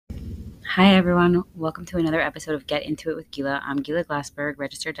Hi, everyone. Welcome to another episode of Get Into It with Gila. I'm Gila Glassberg,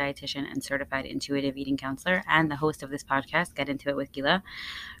 registered dietitian and certified intuitive eating counselor, and the host of this podcast, Get Into It with Gila.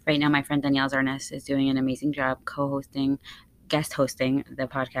 Right now, my friend Danielle Zarnes is doing an amazing job guest hosting the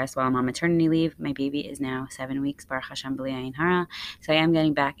podcast while I'm on maternity leave. My baby is now 7 weeks, Baruch Hashem B'li Ayin Hara. So I am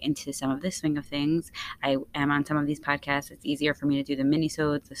getting back into some of the swing of things. I am on some of these podcasts. It's easier for me to do the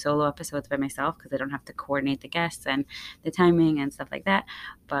mini-sodes, the solo episodes by myself because I don't have to coordinate the guests and the timing and stuff like that.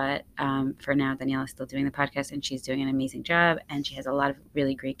 But for now, Danielle is still doing the podcast and she's doing an amazing job. And she has a lot of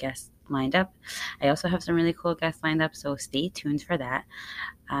really great guests lined up. I also have some really cool guests lined up, so stay tuned for that.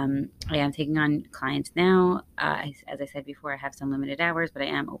 I am taking on clients now. As I said before, I have some limited hours, but I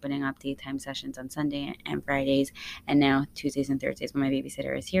am opening up daytime sessions on Sunday and Fridays, and now Tuesdays and Thursdays when my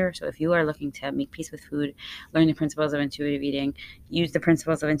babysitter is here. So if you are looking to make peace with food, learn the principles of intuitive eating, use the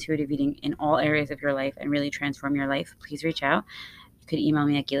principles of intuitive eating in all areas of your life, and really transform your life, please reach out. You could email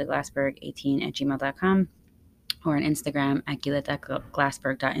me at gilaglassberg18@gmail.com or on Instagram at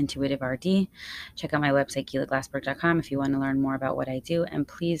gila.glassberg.intuitiverd. Check out my website, gilaglassberg.com, if you want to learn more about what I do. And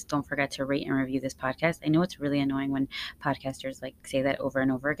please don't forget to rate and review this podcast. I know it's really annoying when podcasters say that over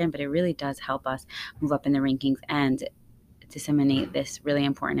and over again, but it really does help us move up in the rankings and disseminate this really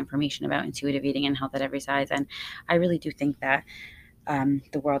important information about intuitive eating and health at every size. And I really do think that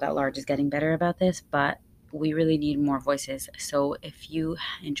the world at large is getting better about this, but we really need more voices. So if you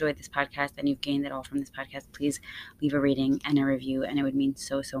enjoyed this podcast and you've gained it all from this podcast, please leave a rating and a review, and it would mean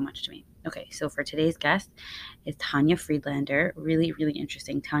so much to me. Okay, so for today's guest is Tanya Friedlander. Really, really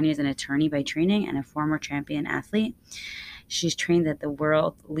interesting. Tanya is an attorney by training and a former champion athlete. She's trained at the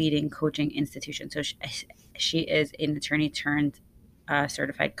world-leading coaching institution. So she is an attorney turned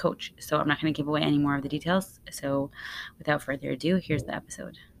certified coach. So I'm not going to give away any more of the details. So without further ado, here's the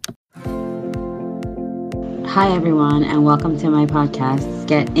episode. Hi, everyone, and welcome to my podcast,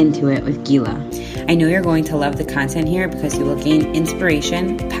 Get Into It with Gila. I know you're going to love the content here because you will gain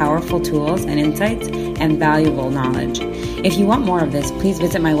inspiration, powerful tools and insights, and valuable knowledge. If you want more of this, please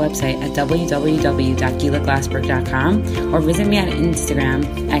visit my website at www.gilaglassberg.com or visit me on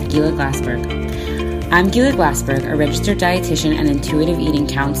Instagram at Gila Glassberg. I'm Gila Glassberg, a registered dietitian and intuitive eating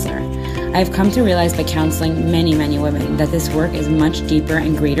counselor. I've come to realize by counseling many women that this work is much deeper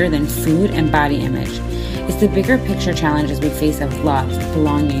and greater than food and body image. It's the bigger picture challenges we face of love,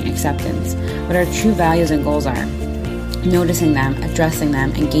 belonging, acceptance, what our true values and goals are, noticing them, addressing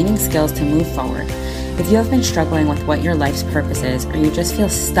them, and gaining skills to move forward. If you have been struggling with what your life's purpose is, or you just feel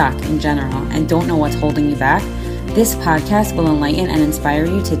stuck in general and don't know what's holding you back, this podcast will enlighten and inspire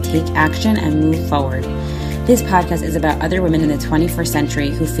you to take action and move forward. This podcast is about other women in the 21st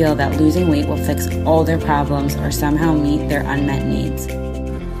century who feel that losing weight will fix all their problems or somehow meet their unmet needs.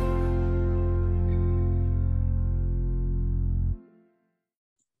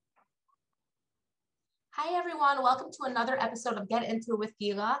 Hi, everyone. Welcome to another episode of Get Into It with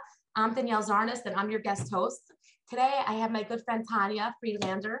Gila. I'm Danielle Zarnes, and I'm your guest host. Today, I have my good friend, Tanya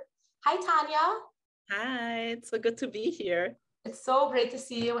Friedlander. Hi, Tanya. Hi, it's so good to be here. It's so great to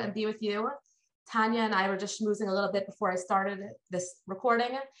see you and be with you. Tanya and I were just schmoozing a little bit before I started this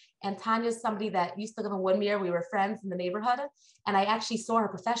recording. And Tanya's somebody that used to live in Woodmere. We were friends in the neighborhood. And I actually saw her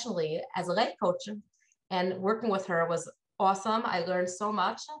professionally as a life coach. And working with her was awesome. I learned so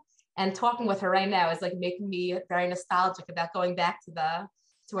much. And talking with her right now is like making me very nostalgic about going back to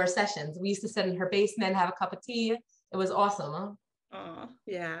our sessions. We used to sit in her basement, have a cup of tea. It was awesome. Oh,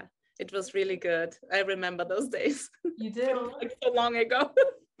 yeah. It was really good. I remember those days. You do? Like so long ago.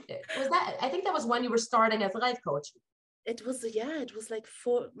 I think that was when you were starting as a life coach. It was like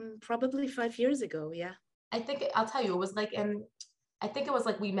probably 5 years ago. Yeah. I'll tell you, I think it was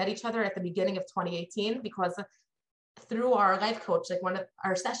like we met each other at the beginning of 2018 because through our life coach, like one of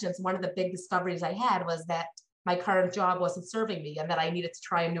our sessions, one of the big discoveries I had was that my current job wasn't serving me and that I needed to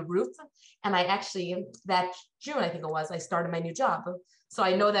try a new route. And that June, I think it was, I started my new job. So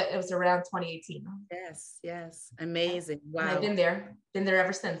I know that it was around 2018. Yes. Amazing. Wow. And I've been there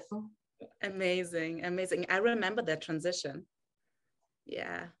ever since. Amazing. I remember that transition.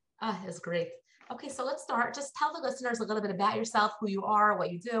 Yeah. It's great. Okay, so let's start. Just tell the listeners a little bit about yourself, who you are, what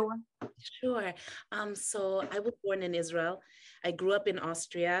you do. Sure. So I was born in Israel. I grew up in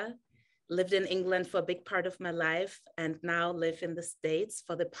Austria, lived in England for a big part of my life, and now live in the States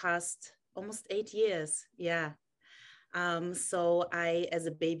for the past almost 8 years. Yeah. So as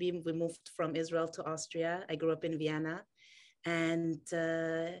a baby, we moved from Israel to Austria. I grew up in Vienna. And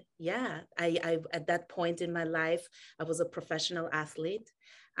I at that point in my life, I was a professional athlete.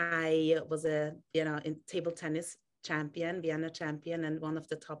 I was in table tennis champion, Vienna champion, and one of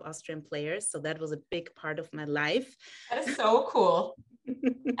the top Austrian players. So that was a big part of my life. That is so cool.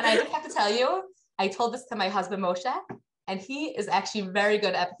 And I just have to tell you, I told this to my husband, Moshe, and he is actually very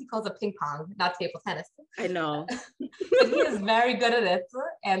good at, he calls it ping pong, not table tennis. I know. But he is very good at it.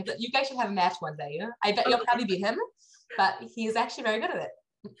 And you guys should have a match one day. I bet you'll probably beat him, but he's actually very good at it.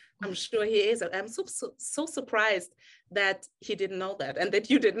 I'm sure he is. I'm so surprised that he didn't know that and that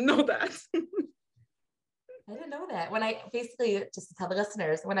you didn't know that. I didn't know that. When I basically, just to tell the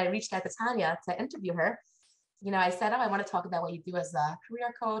listeners, when I reached out to Tanya to interview her, I said, I want to talk about what you do as a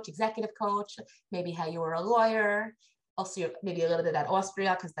career coach, executive coach, maybe how you were a lawyer, also maybe a little bit at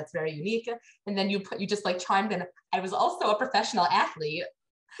Austria, because that's very unique. And then you just like chimed in, I was also a professional athlete.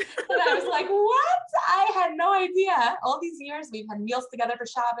 And I was like, what? I had no idea. All these years we've had meals together for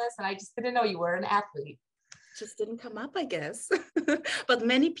Shabbos, and I just didn't know you were an athlete. Just didn't come up, I guess. But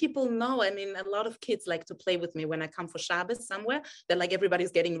many people know. I mean, a lot of kids like to play with me when I come for Shabbos somewhere. They're like,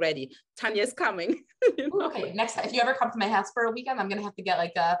 everybody's getting ready. Tanya's coming. Ooh, okay, next time, if you ever come to my house for a weekend, I'm going to have to get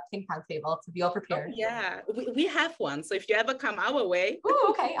like a ping pong table to be all prepared. Oh, yeah, we have one. So if you ever come our way. Ooh,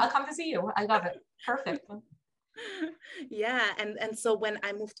 okay, I'll come to see you. I love it. Perfect. Yeah, and so when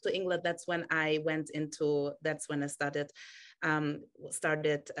I moved to England, that's when I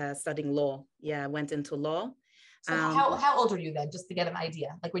started studying law. Yeah, I went into law. So how old were you then, just to get an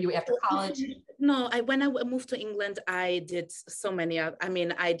idea? Like, were you after college? No, when I moved to England, I did so many.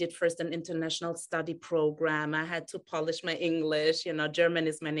 I did first an international study program. I had to polish my English. German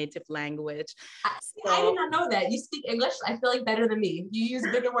is my native language. I did not know that. You speak English, I feel like, better than me. You use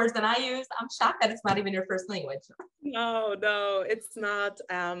bigger words than I use. I'm shocked that it's not even your first language. No, it's not.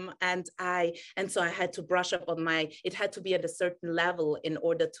 And so I had to brush up on it had to be at a certain level in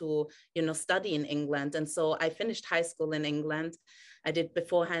order to, study in England. And so I finished high school in England. I did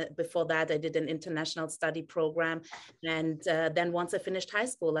before that, I did an international study program. And then once I finished high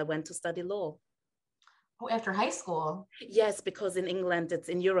school, I went to study law. Oh, after high school? Yes, because in England,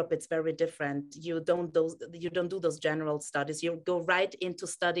 in Europe, it's very different. You don't do those general studies. You go right into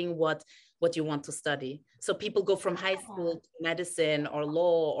studying what you want to study. So people go from high school to medicine or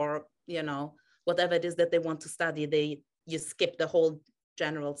law or, whatever it is that they want to study. You skip the whole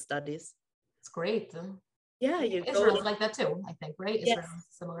general studies. It's great. Yeah, Israel's like that too, I think, right? Yes. Israel's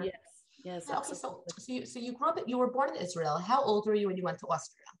similar. Yes. Okay, so you grew up, you were born in Israel. How old were you when you went to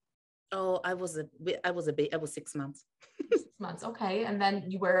Austria? Oh, I was 6 months. 6 months, okay. And then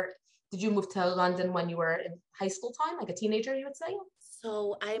did you move to London when you were in high school time, like a teenager, you would say?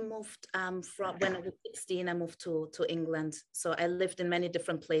 So I moved from when I was 16, I moved to England. So I lived in many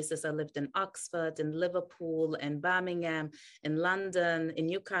different places. I lived in Oxford, in Liverpool, in Birmingham, in London, in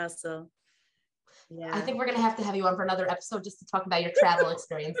Newcastle. Yeah. I think we're going to have you on for another episode just to talk about your travel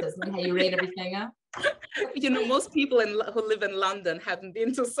experiences and how you rate everything up. Most people who live in London haven't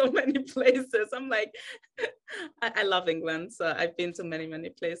been to so many places. I'm like, I love England. So I've been to many, many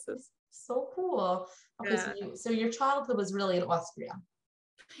places. So cool. Okay, yeah. So your childhood was really in Austria.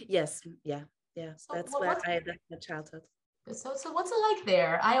 Yes, yeah. So that's where I had my childhood. So what's it like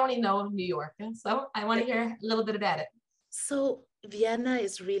there? I only know New York, so I want to hear a little bit about it. So Vienna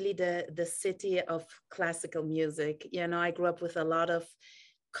is really the city of classical music. I grew up with a lot of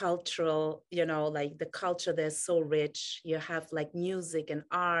cultural, like the culture there's so rich. You have like music and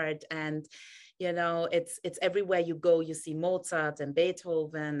art and it's everywhere you go, you see Mozart and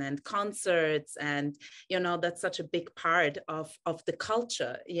Beethoven and concerts, and that's such a big part of the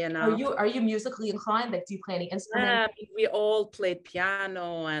culture. Are you musically inclined? Like, do you play any instrument? We all played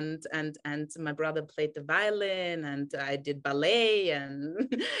piano, and my brother played the violin, and I did ballet, and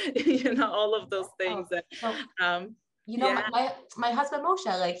all of those things. My husband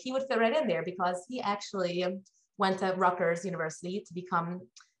Moshe, like, he would fit right in there because he actually went to Rutgers University to become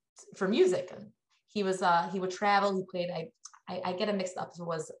for music. He would travel. He played. I get it mixed up. It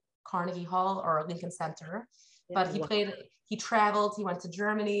was Carnegie Hall or Lincoln Center, but he traveled. He went to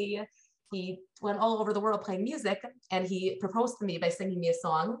Germany. He went all over the world playing music, and he proposed to me by singing me a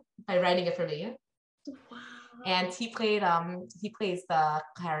song, by writing it for me. Wow. And he plays the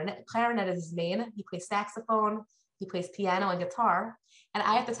clarinet. Clarinet is his main. He plays saxophone. He plays piano and guitar. And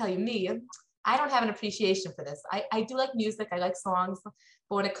I have to tell you, I don't have an appreciation for this. I do like music. I like songs.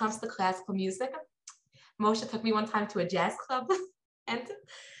 But when it comes to classical music, Moshe took me one time to a jazz club. And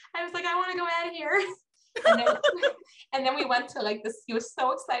I was like, I want to go out of here. And then we went to like this. He was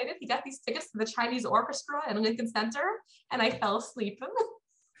so excited. He got these tickets to the Chinese orchestra in Lincoln Center. And I fell asleep.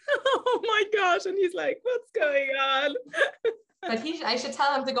 Oh my gosh. And he's like, what's going on? But I should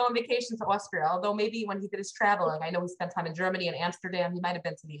tell him to go on vacation to Austria. Although maybe when he did his traveling, I know he spent time in Germany and Amsterdam. He might have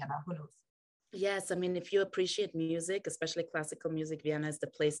been to Vienna. Who knows? Yes, I mean, if you appreciate music, especially classical music, Vienna is the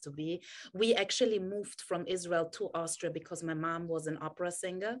place to be. We actually moved from Israel to Austria because my mom was an opera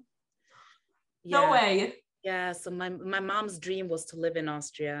singer. No Yeah. way. Yeah, so my mom's dream was to live in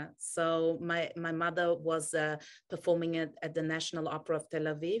Austria. So my mother was performing at the National Opera of Tel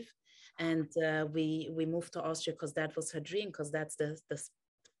Aviv, and we moved to Austria because that was her dream, because that's the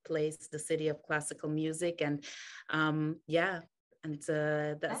place, the city of classical music, and yeah, and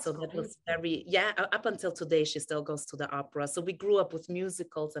That's so that great. was very, yeah. Up until today, she still goes to the opera. So we grew up with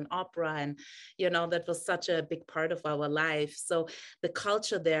musicals and opera, and that was such a big part of our life. So the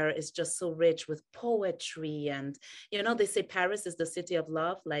culture there is just so rich with poetry, and they say Paris is the city of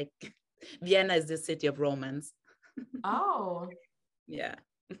love, like Vienna is the city of romance. Oh, Yeah.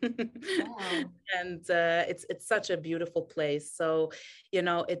 wow. And it's such a beautiful place. So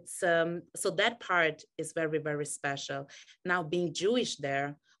it's so that part is very, very special. Now, being Jewish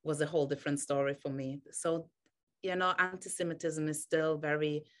there was a whole different story for me. So anti-Semitism is still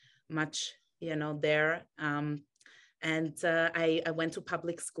very much there. And I went to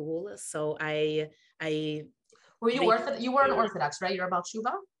public school, so I Were you Orthodox? You weren't Orthodox, right? You're about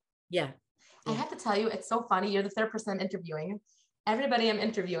Shuva? yeah. I have to tell you, it's so funny. You're the third person I'm interviewing. Everybody I'm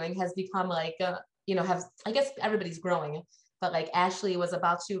interviewing has become like, I guess everybody's growing, but like Ashley was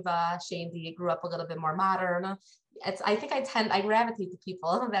about Shuva, Shane D grew up a little bit more modern. I think I gravitate to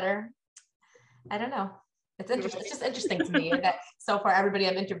people that are, I don't know. It's interesting. It's just interesting to me that so far everybody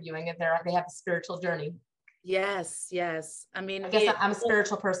I'm interviewing, they have a spiritual journey. Yes. I I mean, guess I'm a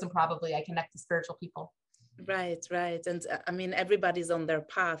spiritual person, probably. I connect to spiritual people. right. And I mean, everybody's on their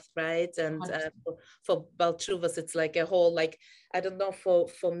path, right? And 100%. for Balchuvas, it's like a whole, like, I don't know,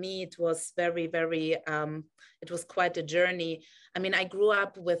 for me, it was very, very, it was quite a journey. I mean, I grew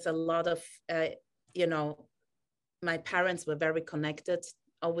up with a lot of, you know, my parents were very connected,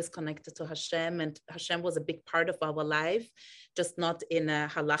 always connected to Hashem, and Hashem was a big part of our life, just not in a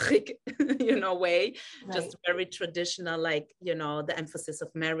halachic, way, Right. just very traditional, like, the emphasis of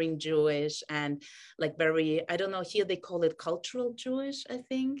marrying Jewish, and like very, I don't know, here they call it cultural Jewish, I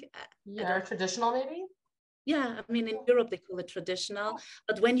think. Yeah, traditional maybe? Yeah, I mean, in Europe, they call it traditional,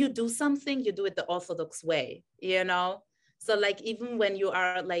 but when you do something, you do it the Orthodox way, So like, even when you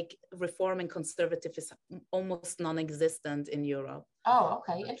are like reform and conservative is almost non-existent in Europe. Oh,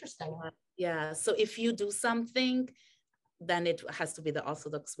 okay. Interesting. Yeah. So if you do something, then it has to be the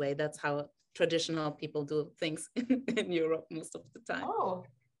Orthodox way. That's how traditional people do things in Europe most of the time. Oh,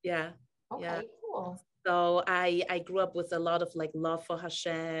 Yeah. okay, Yeah. cool. So I grew up with a lot of like love for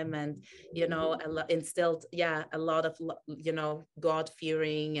Hashem, and instilled a lot of God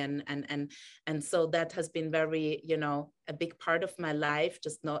fearing, and so that has been very a big part of my life,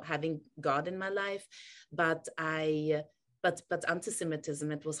 just not having God in my life. But but anti-Semitism,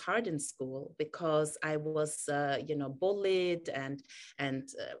 it was hard in school because I was bullied and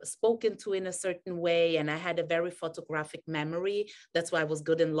spoken to in a certain way, and I had a very photographic memory. That's why I was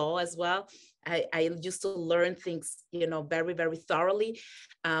good in law as well. I used to learn things, very, very thoroughly.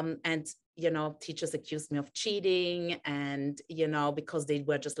 And, teachers accused me of cheating, and, because they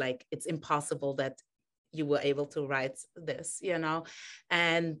were just like, it's impossible that you were able to write this,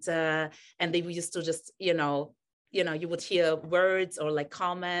 and they used to just, you would hear words or like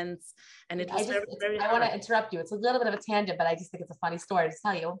comments, and it was very, very hard. I want to interrupt you. It's a little bit of a tangent, but I just think it's a funny story to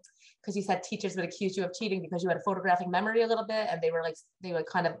tell you, because you said teachers would accuse you of cheating because you had a photographic memory a little bit, and they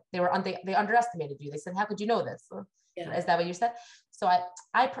they underestimated you. They said, "How could you know this?" Yeah. Is that what you said? So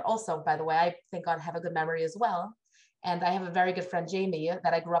I also, by the way, I think God have a good memory as well, and I have a very good friend, Jamie,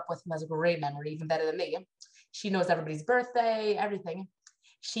 that I grew up with, who has a great memory, even better than me. She knows everybody's birthday, everything.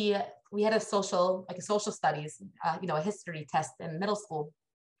 We had a social studies, a history test in middle school,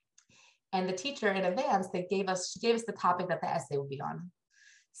 and the teacher in advance, she gave us the topic that the essay would be on.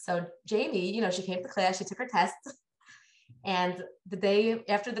 So Jamie, she came to class, she took her test, and the day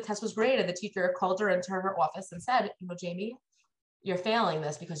after the test was graded, the teacher called her into her office and said, Jamie, you're failing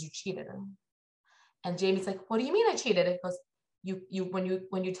this because you cheated. And Jamie's like, what do you mean I cheated? It goes,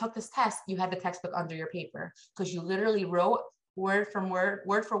 when you took this test, you had the textbook under your paper because you literally wrote word for word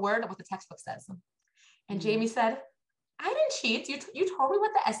what the textbook says. And Jamie said, I didn't cheat. You told me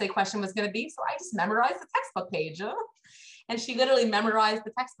what the essay question was going to be, so I just memorized the textbook page. And she literally memorized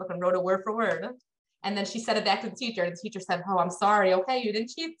the textbook and wrote it word for word. And then she said it back to the teacher, and the teacher said, oh, I'm sorry. Okay, you didn't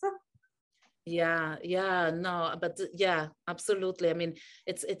cheat. Yeah, no, but yeah, absolutely. I mean,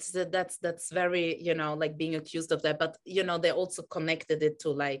 that's very, like being accused of that, but they also connected it to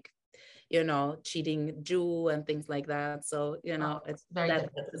like, cheating Jew and things like that. So, it's that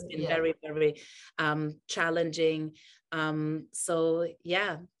has been very, very challenging. So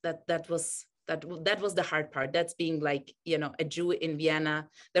yeah, that was That was the hard part. That's being like, you know, a Jew in Vienna.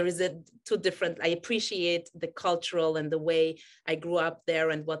 There is two different, I appreciate the cultural and the way I grew up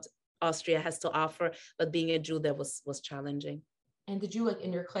there and what Austria has to offer, but being a Jew there was challenging. And did you, like,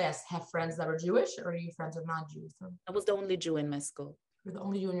 in your class have friends that were Jewish, or are you friends with non-Jews? I was the only Jew in my school. You're the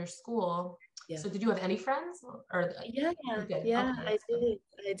only Jew in your school. Yeah. So did you have any friends? Or yeah, okay,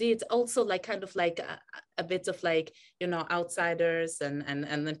 I did. Also, like, kind of like a bit of like, you know, outsiders and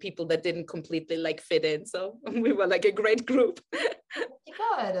then people that didn't completely like fit in. So we were like a great group.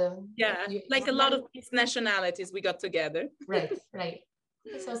 Good. Yeah, like a lot of these nationalities we got together. Right.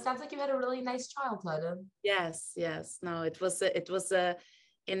 So it sounds like you had a really nice childhood. Yes. No, it was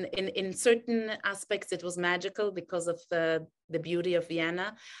in certain aspects it was magical because of the beauty of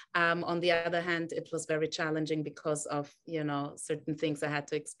Vienna. On the other hand, it was very challenging because of, you know, certain things I had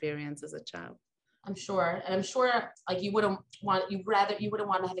to experience as a child. I'm sure, and I'm sure, like, you wouldn't want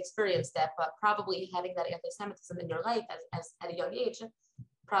to have experienced that, but probably having that anti-Semitism in your life as at a young age,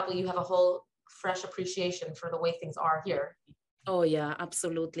 probably you have a whole fresh appreciation for the way things are here. Oh yeah,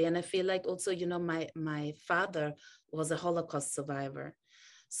 absolutely. And I feel like also, you know, my father was a Holocaust survivor.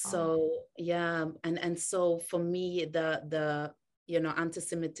 So yeah, and so for me, the you know,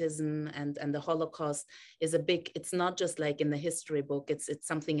 anti-Semitism and the Holocaust is it's not just like in the history book, it's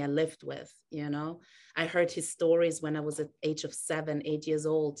something I lived with, you know. I heard his stories when I was at age of 7, 8 years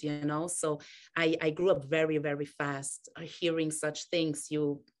old, you know. So I grew up very, very fast. Hearing such things,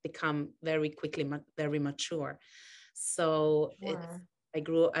 you become very quickly very mature. So Sure. I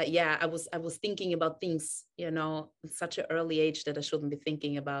grew, I was thinking about things, you know, at such an early age that I shouldn't be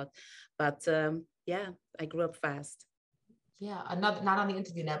thinking about. But yeah, I grew up fast. Yeah, not on the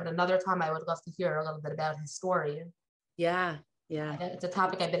interview now, but another time I would love to hear a little bit about his story. Yeah. It's a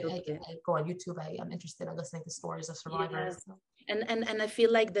topic I go on YouTube. I'm interested in listening to stories of survivors. Yes. And I feel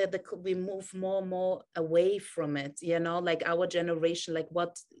like we move more and more away from it, you know, like our generation, like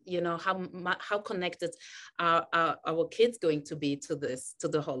what, you know, how connected are our kids going to be to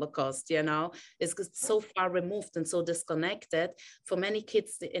the Holocaust, you know. It's so far removed and so disconnected. For many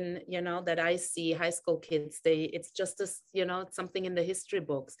kids in, you know, that I see, high school kids, it's just this, you know, it's something in the history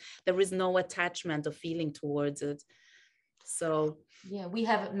books. There is no attachment or feeling towards it. So yeah, we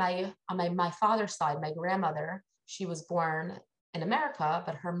have on my father's side, my grandmother, she was born in America,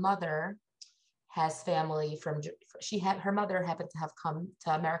 but her mother has family her mother happened to have come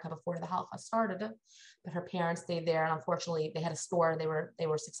to America before the Holocaust started, but her parents stayed there, and unfortunately they had a store. They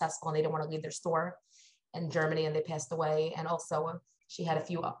were successful, and they didn't want to leave their store in Germany, and they passed away. And also she had a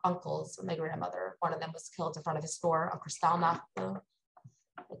few uncles. My grandmother, one of them was killed in front of his store, Uncle Stalnach.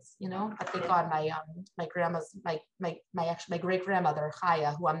 It's, you know, but thank God my grandma's my great grandmother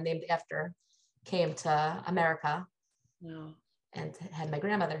Chaya, who I'm named after, came to America. No. And had my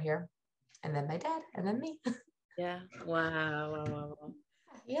grandmother here, and then my dad, and then me. Yeah. Wow.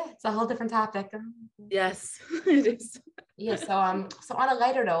 Yeah, it's a whole different topic. Yes, it is. Yeah. So on a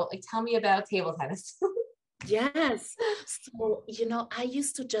lighter note, like, tell me about table tennis. Yes. So, you know, I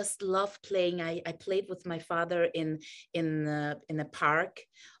used to just love playing. I played with my father in a park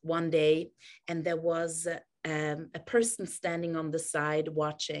one day, and there was a person standing on the side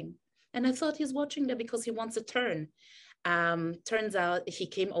watching, and I thought he's watching there because he wants a turn. Turns out he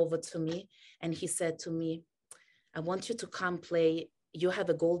came over to me and he said to me, "I want you to come play. You have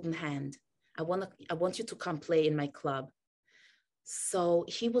a golden hand. I want you to come play in my club." So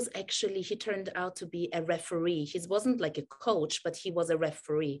he turned out to be a referee. He wasn't like a coach, but he was a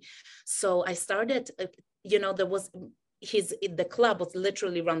referee. So I started, you know, the club was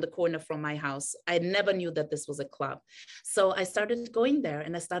literally around the corner from my house. I never knew that this was a club. So I started going there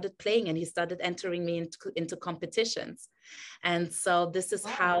and I started playing, and he started entering me into competitions. And so this is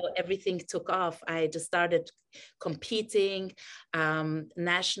how everything took off. I just started competing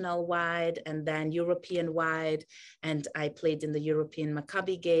national wide and then European wide. And I played in the European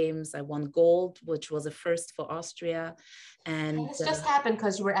Maccabi Games. I won gold, which was a first for Austria. And this just happened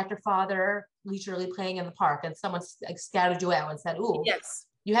because you were at your father leisurely playing in the park, and someone scouted you out and said, "Ooh, yes,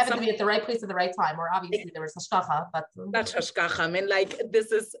 you happened to be at the right place at the right time." Or obviously there was hashgacha, but not hashgacha. I mean, like,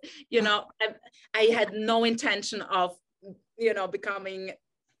 this is, you know, I had no intention of, you know, becoming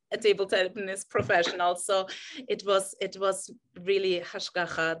a table tennis professional. So it was really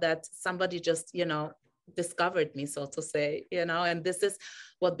hashgacha that somebody just, you know, discovered me, so to say, you know. And this is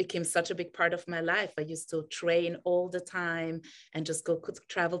what became such a big part of my life. I used to train all the time and just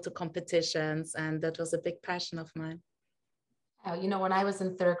travel to competitions, and that was a big passion of mine. Oh, you know, when I was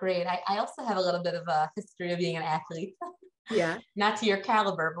in third grade, I also have a little bit of a history of being an athlete. Yeah. Not to your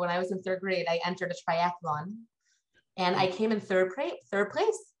caliber, but when I was in third grade, I entered a triathlon, and I came in third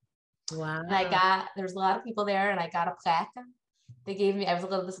place. Wow. And there was a lot of people there, and I got a plaque. They gave me, I was a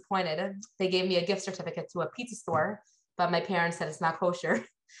little disappointed. They gave me a gift certificate to a pizza store, but my parents said it's not kosher.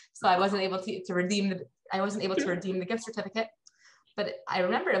 So I wasn't able to redeem the gift certificate. But I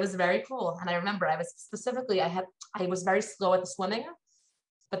remember it was very cool. And I remember I was very slow at the swimming,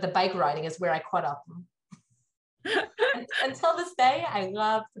 but the bike riding is where I caught up. Until this day, I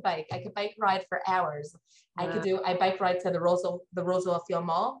love to bike. I could bike ride for hours. Wow. I bike ride to the Roosevelt Field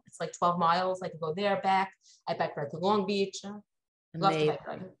Mall. It's like 12 miles. I could go there, back. I bike ride to Long Beach. Love to bike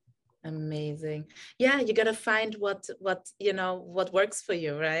ride. Amazing. Yeah, you got to find what works for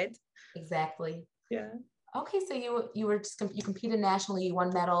you, right? Exactly. Yeah. Okay, so you competed nationally, you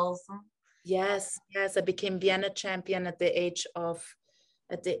won medals. Yes, I became Vienna champion at the age of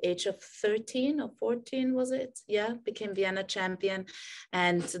 13 or 14, was it? Yeah, became Vienna champion.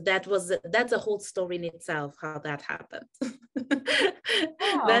 And that's a whole story in itself, how that happened.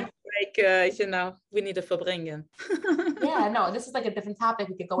 Wow. That's like, we need to verbringen. Yeah, no, this is like a different topic.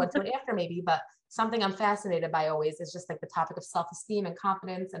 We could go into it after maybe, but something I'm fascinated by always is just like the topic of self-esteem and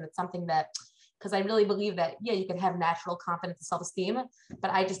confidence. And it's something that, because I really believe that, yeah, you can have natural confidence and self-esteem,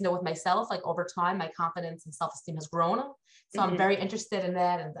 but I just know with myself, like over time, my confidence and self-esteem has grown. So I'm very interested in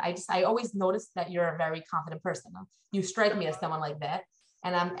that. And I always noticed that you're a very confident person. You strike me as someone like that.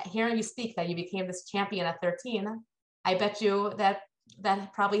 And I'm hearing you speak that you became this champion at 13. I bet you that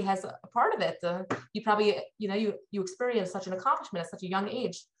probably has a part of it. You probably, you experienced such an accomplishment at such a young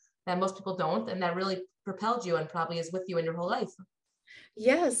age that most people don't. And that really propelled you and probably is with you in your whole life.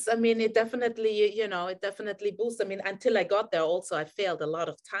 Yes, I mean, it definitely boosts. I mean, until I got there also, I failed a lot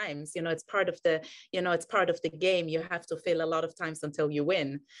of times. It's part of the game. You have to fail a lot of times until you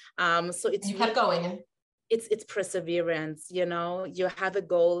win. So you kept going. It's perseverance. You have a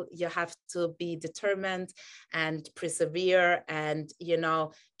goal, you have to be determined and persevere, and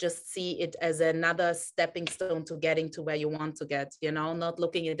just see it as another stepping stone to getting to where you want to get, not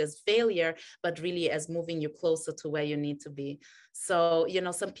looking at it as failure, but really as moving you closer to where you need to be. So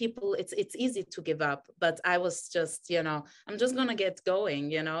some people, it's easy to give up, but I was just, I'm just gonna get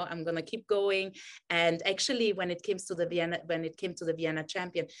going, I'm gonna keep going. And actually, when it came to the Vienna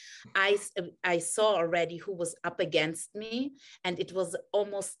champion, I saw already who was up against me, and it was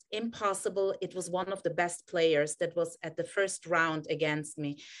almost impossible. It was one of the best players that was at the first round against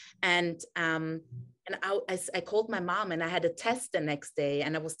me. And I called my mom, and I had a test the next day,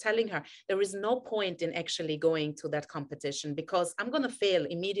 and I was telling her there is no point in actually going to that competition because I'm going to fail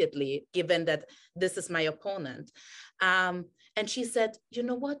immediately, given that this is my opponent. And she said, you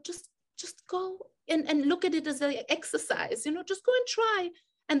know what, just go and look at it as an exercise, just go and try.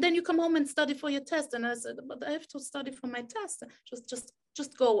 And then you come home and study for your test. And I said, but I have to study for my test.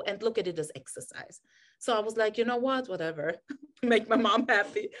 Just go and look at it as exercise. So I was like, you know what, whatever, make my mom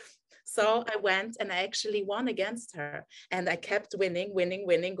happy. So I went and I actually won against her. And I kept winning,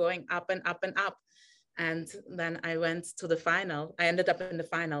 going up and up and up. And then I went to the final. I ended up in the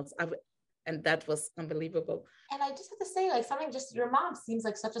finals. And that was unbelievable. And I just have to say, like, something, just your mom seems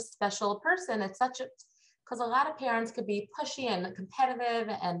like such a special person. It's because a lot of parents could be pushy and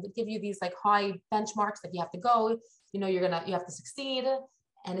competitive and give you these like high benchmarks that you have to go, you have to succeed.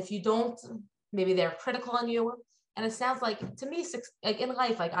 And if you don't, maybe they're critical on you. And it sounds like, to me, like in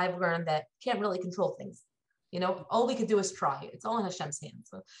life, like I've learned that you can't really control things. All we could do is try. It's all in Hashem's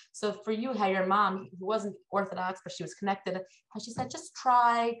hands. So for you, how your mom, who wasn't Orthodox, but she was connected, how she said, just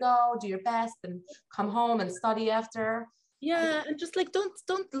try, go, do your best, and come home and study after. Yeah, and just like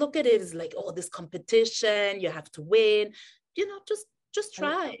don't look at it as like, oh, this competition, you have to win. Just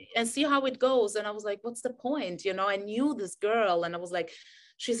try and see how it goes. And I was like, what's the point? I knew this girl, and I was like,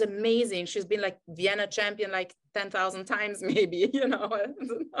 she's amazing. She's been like Vienna champion like 10,000 times, maybe. I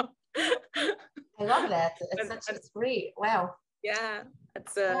love that. It's great. Wow. Yeah,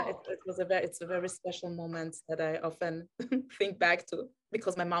 it's a very special moment that I often think back to,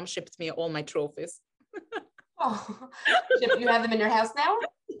 because my mom shipped me all my trophies. Oh, you have them in your house now?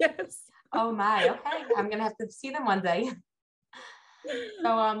 Yes. Oh my, okay. I'm gonna have to see them one day.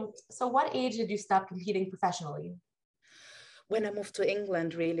 So what age did you stop competing professionally? When I moved to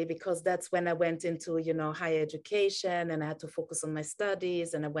England, really, because that's when I went into, higher education, and I had to focus on my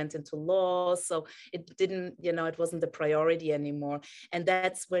studies, and I went into law. So it didn't, it wasn't the priority anymore. And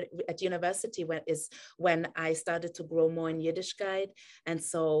that's where at university when I started to grow more in Yiddishkeit. And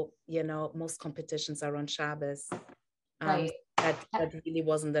so, most competitions are on Shabbos. Right. That really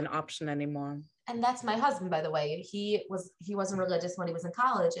wasn't an option anymore. And that's my husband, by the way. He wasn't religious when he was in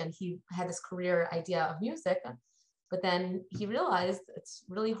college, and he had this career idea of music. But then he realized it's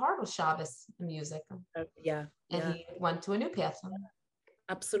really hard with Shabbos and music. Yeah. And he went to a new path.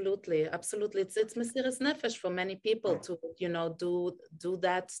 Absolutely, absolutely. It's Mesiras Nefesh for many people to, do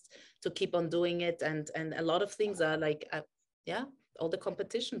that, to keep on doing it, and a lot of things are like, yeah, all the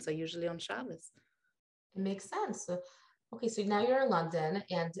competitions are usually on Shabbos. It makes sense. Okay, so now you're in London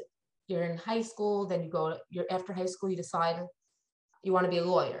and you're in high school. Then you're after high school, you decide you want to be a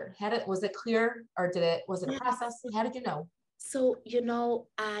lawyer. Was it clear, or was it a process? How did you know? So,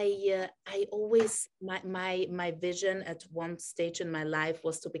 I always, my vision at one stage in my life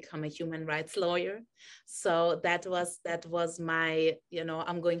was to become a human rights lawyer. So that was my,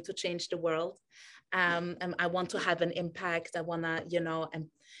 I'm going to change the world. And I want to have an impact. I want to, and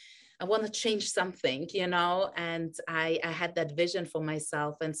I want to change something, and I had that vision for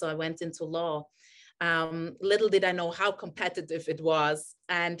myself. And so I went into law. Little did I know how competitive it was.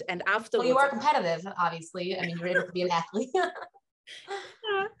 And afterwards, well, you are competitive, obviously. I mean, you're able to be an athlete.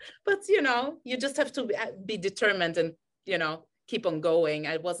 But you just have to be determined and keep on going.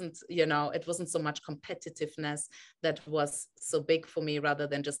 It wasn't so much competitiveness that was so big for me, rather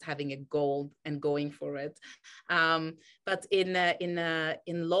than just having a goal and going for it. But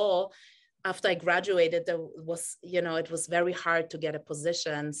in law, after I graduated, there was, it was very hard to get a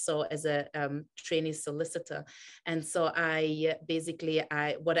position. So as a trainee solicitor. And so I basically,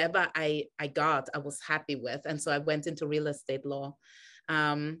 whatever I got, I was happy with. And so I went into real estate law.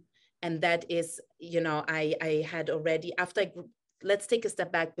 And that is, I had already, let's take a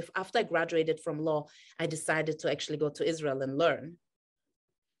step back. After I graduated from law, I decided to actually go to Israel and learn.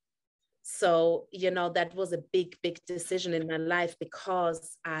 So, that was a big, big decision in my life,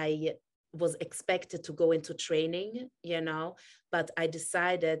 because I was expected to go into training, but I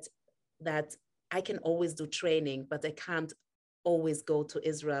decided that I can always do training, but I can't always go to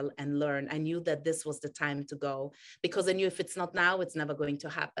Israel and learn. I knew that this was the time to go, because I knew if it's not now, it's never going to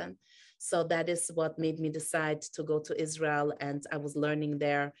happen. So that is what made me decide to go to Israel, and I was learning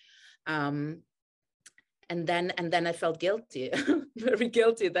there. And then I felt guilty, very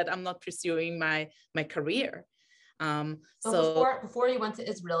guilty, that I'm not pursuing my career. So before you went to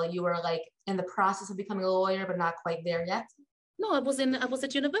Israel, you were like in the process of becoming a lawyer, but not quite there yet? No, I was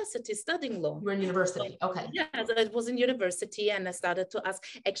at university studying law. You were in university, okay. Yeah, I was in university, and I started to ask.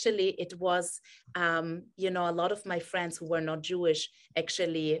 Actually, it was, a lot of my friends who were not Jewish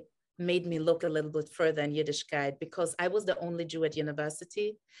actually made me look a little bit further in Yiddishkeit, because I was the only Jew at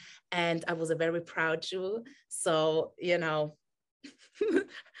university, and I was a very proud Jew. So,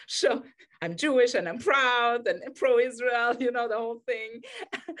 so I'm Jewish and I'm proud and pro-Israel, the whole thing.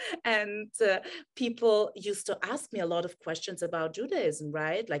 And people used to ask me a lot of questions about Judaism,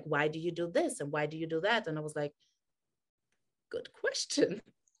 right? Like, why do you do this? And why do you do that? And I was like, good question.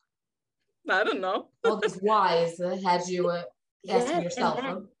 I don't know. All these whys had you asking yourself.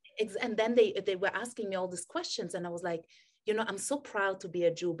 And then they were asking me all these questions. And I was like, I'm so proud to be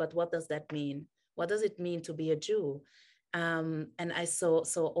a Jew, but what does that mean? What does it mean to be a Jew? And I saw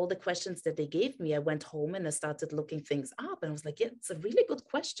all the questions that they gave me. I went home and I started looking things up, and I was like, yeah, it's a really good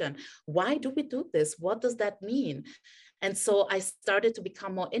question. Why do we do this? What does that mean? And so I started to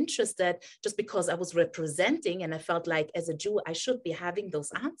become more interested, just because I was representing, and I felt like as a Jew, I should be having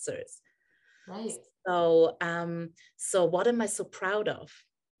those answers. Right. So, so what am I so proud of?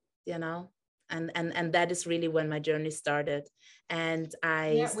 And that is really when my journey started. And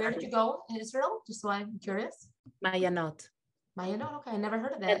where did you go in Israel? Just so I'm curious. Mayanot. Mayanot, okay, I never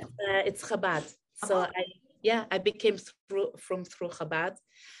heard of that. It's Chabad. So I became through Chabad.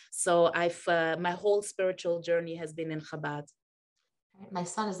 So my whole spiritual journey has been in Chabad. My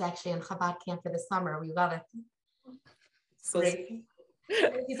son is actually in Chabad camp for the summer. We love it. So great.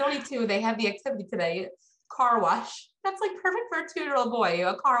 He's only 2. They have the activity today, car wash. That's like perfect for a 2-year-old boy,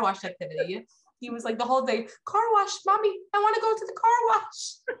 a car wash activity. He was like the whole day, car wash, mommy, I want to go to the car wash.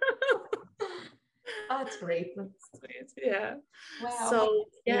 Oh, that's great. Yeah. Wow. So,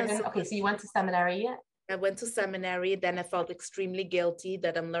 okay, so you went to seminary. I went to seminary. Then I felt extremely guilty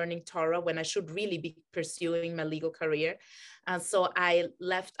that I'm learning Torah when I should really be pursuing my legal career. And so I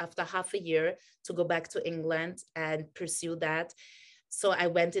left after half a year to go back to England and pursue that. So I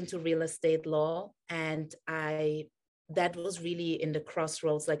went into real estate law, and that was really in the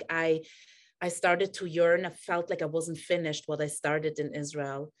crossroads. Like I started to yearn. I felt like I wasn't finished what I started in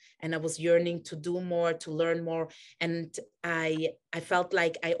Israel, and I was yearning to do more, to learn more. And I felt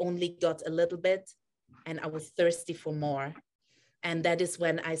like I only got a little bit, and I was thirsty for more. And that is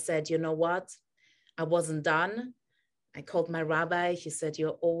when I said, you know what? I wasn't done. I called my rabbi. He said,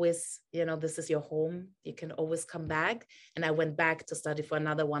 you're always, this is your home. You can always come back. And I went back to study for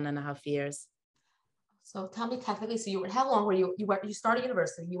another 1.5 years. So tell me technically, how long were you started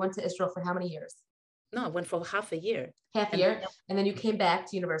university, you went to Israel for how many years? No, I went for half a year. Half a year. And then you came back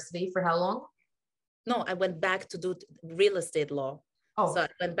to university for how long? No, I went back to do real estate law. Oh. So I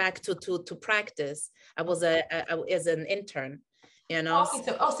went back to practice. I was as an intern, you know.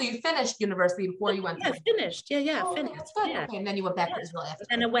 Okay, so you finished university before you went. Yeah, finished. Yeah, oh, finished. Okay, that's good. Yeah. Okay, and then you went back to Israel after.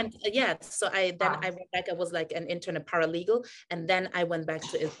 And I went, So I went back. I was like an intern, a paralegal, and then I went back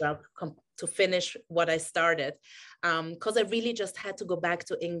to Israel to finish what I started, because I really just had to go back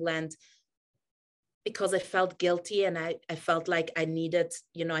to England because I felt guilty, and I felt like I needed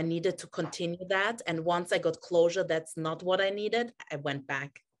to continue that. And once I got closure, that's not what I needed. I went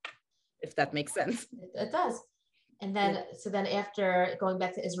back, if that makes sense. It does. And then, so then after going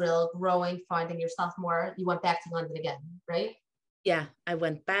back to Israel, growing, finding yourself more, you went back to London again, right? Yeah, I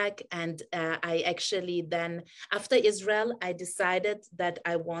went back, and I actually then, after Israel, I decided that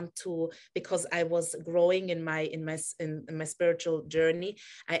I want to, because I was growing in my spiritual journey,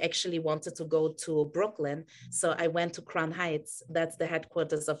 I actually wanted to go to Brooklyn. So I went to Crown Heights. That's the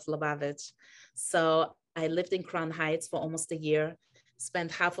headquarters of Lubavitch. So I lived in Crown Heights for almost a year.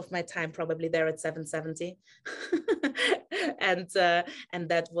 Spent half of my time probably there at 770. and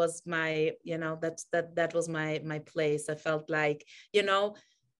that was my, that was my place. I felt like,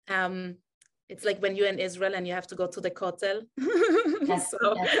 it's like when you're in Israel and you have to go to the Kotel. Yes,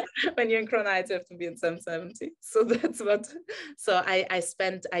 so yes. When you're in Crown Heights, you have to be in 770. So that's what, so I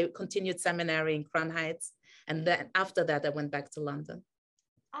continued seminary in Crown Heights. And then after that, I went back to London.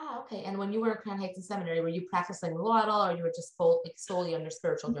 Okay. And when you were at Crown Heights Seminary, were you practicing law at all, or you were just solely on your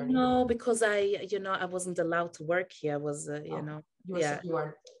spiritual journey? No, because I wasn't allowed to work here. I was, you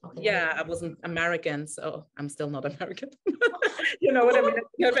weren't. Okay. Yeah, I wasn't American, so I'm still not American. You know what I mean?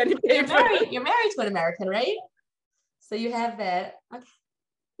 You have any paper. You're married to an American, right? So you have that. Okay.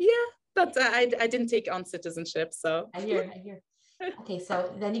 Yeah, but I didn't take on citizenship, so. I hear. Okay,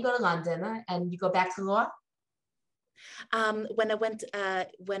 so then you go to London and you go back to law. When I went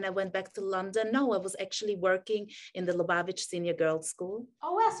back to London, no, I was actually working in the Lubavitch Senior Girls School.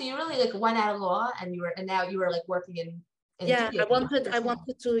 Oh wow! So you really like went out of law, and now you were like working in yeah, I wanted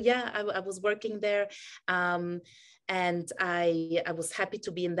to. Yeah, I was working there, and I was happy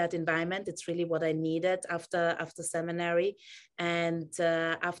to be in that environment. It's really what I needed after seminary, and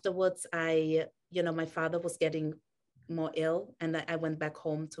afterwards, my father was getting more ill, and I went back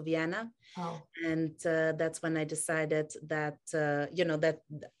home to Vienna. Oh. And that's when I decided that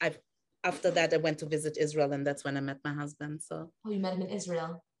after that I went to visit Israel, and that's when I met my husband. So you met him in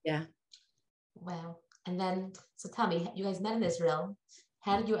Israel? Yeah. Wow. And then, so tell me, you guys met in Israel.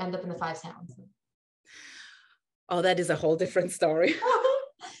 How did you end up in the Five Towns? Oh, that is a whole different story.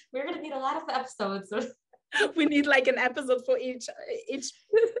 We're gonna need a lot of episodes. We need like an episode for each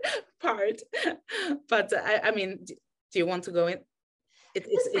part. But I mean, do you want to go in?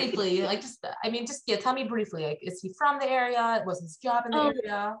 Just briefly, tell me briefly. Like, is he from the area? Was his job in the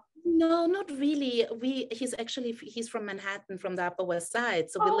area? No, not really. He's from Manhattan, from the Upper West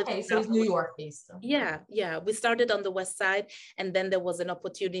Side. So so he's New York based. Yeah. We started on the West Side, and then there was an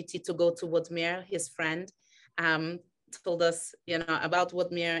opportunity to go to Woodmere. His friend told us, about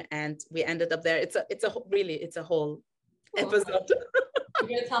Woodmere, and we ended up there. It's a whole episode. You're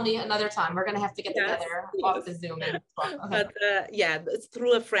going to tell me another time. We're going to have to get together off the Zoom and talk. Okay. But it's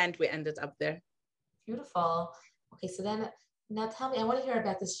through a friend we ended up there. Beautiful. Okay, so then now tell me, I want to hear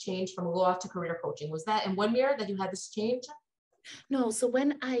about this change from law to career coaching. Was that in Woodmere that you had this change? No, so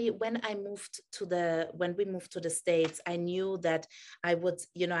when we moved to the States, I knew that I would,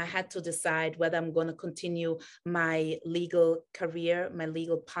 I had to decide whether I'm going to continue my legal career, my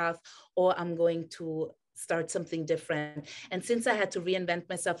legal path, or I'm going to start something different. And since I had to reinvent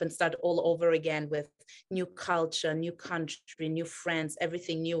myself and start all over again with new culture, new country, new friends,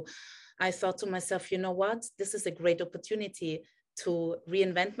 everything new, I thought to myself, you know what, this is a great opportunity to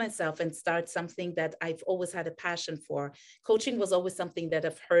reinvent myself and start something that I've always had a passion for. Coaching was always something that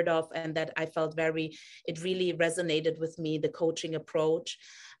I've heard of, and that I felt it really resonated with me, the coaching approach.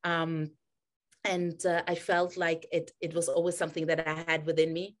 And I felt like it was always something that I had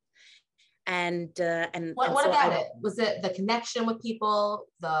within me. And what about it? Was it the connection with people,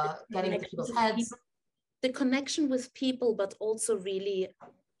 the getting into people's heads? The connection with people, but also really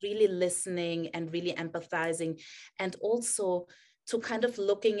listening and really empathizing, and also to kind of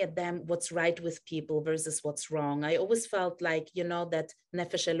looking at them, what's right with people versus what's wrong. I always felt like, that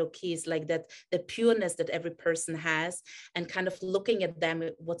nefesh Eloki is like that, the pureness that every person has, and kind of looking at them,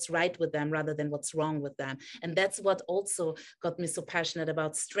 what's right with them rather than what's wrong with them. And that's what also got me so passionate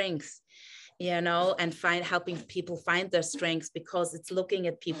about strength, and helping people find their strengths, because it's looking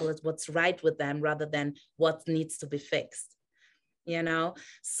at people at what's right with them rather than what needs to be fixed. you know.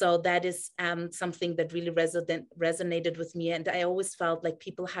 So that is something that really resonated with me. And I always felt like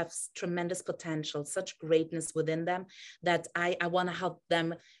people have tremendous potential, such greatness within them, that I want to help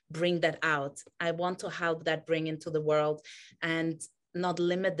them bring that out. I want to help that bring into the world, and not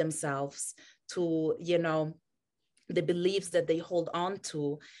limit themselves to, you know, the beliefs that they hold on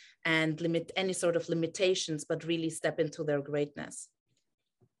to, and limit any sort of limitations, but really step into their greatness.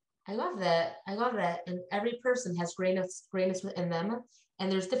 I love that. I love that. And every person has greatness within them.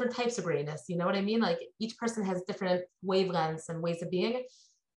 And there's different types of greatness. You know what I mean? Like each person has different wavelengths and ways of being.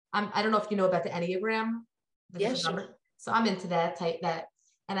 I don't know if you know about the Enneagram. Yeah, sure. So I'm into that type that.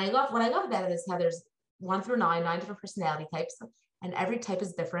 And what I love about it is how there's 1 through 9 different personality types. And every type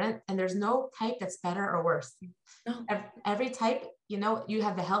is different. And there's no type that's better or worse. No. Every type, you know, you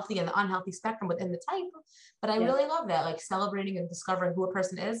have the healthy and the unhealthy spectrum within the type. But I really love that, like celebrating and discovering who a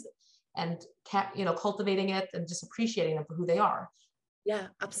person is, and you know, cultivating it and just appreciating them for who they are. Yeah,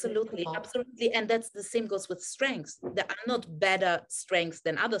 absolutely. Absolutely. And that's the same goes with strengths. There are not better strengths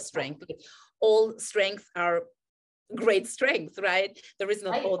than other strengths. Like, all strengths are great strengths, right? There is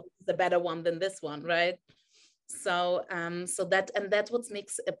not, oh, this is a better one than this one, right? So that's what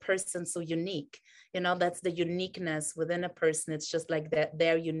makes a person so unique. You know, that's the uniqueness within a person. It's just like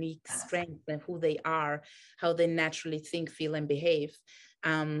their unique strength and who they are, how they naturally think, feel, and behave.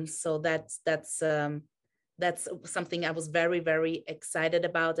 So that's something I was very, very excited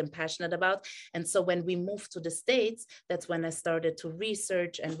about and passionate about. And so when we moved to the States, that's when I started to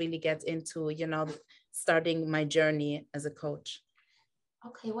research and really get into, you know, starting my journey as a coach.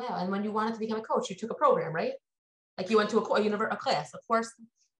 Okay, wow. And when you wanted to become a coach, you took a program, right? Like you went to a class, of course.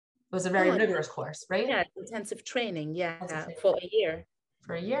 It was a very rigorous course, right? Yeah, intensive training, for a year.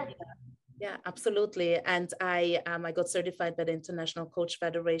 For a year? Yeah, absolutely. And I got certified by the International Coach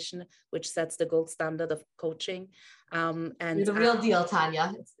Federation, which sets the gold standard of coaching. And you're the real deal,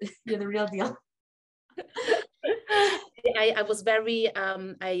 Tanya. You're the real deal. I was very,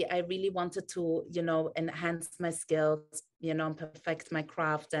 I really wanted to, you know, enhance my skills, you know, perfect my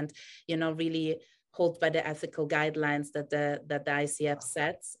craft, and, you know, really hold by the ethical guidelines that the ICF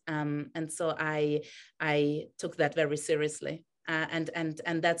sets. And so I took that very seriously. And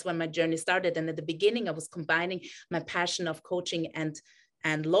that's when my journey started. And at the beginning, I was combining my passion of coaching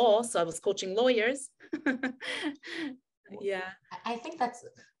and law. So I was coaching lawyers. Yeah. I think that's,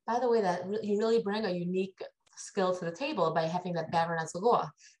 by the way, that you really bring a unique skill to the table by having that background as a law.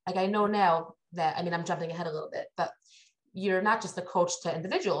 Like I know now that, I mean, I'm jumping ahead a little bit, but you're not just a coach to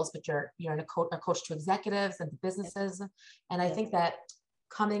individuals, but you're a coach to executives and to businesses. And I think that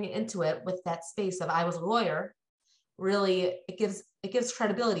coming into it with that space of I was a lawyer, really it gives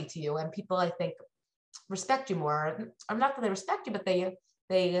credibility to you, and people, I think, respect you more. I'm not that they respect you, but they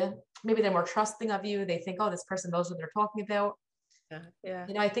maybe they're more trusting of you. They think, oh, this person knows what they're talking about. Yeah.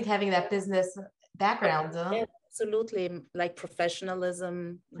 You know, I think having that business background. Yeah, absolutely, like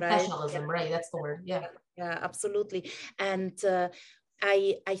professionalism, right? Professionalism, right? That's the word. Yeah. Yeah, absolutely. And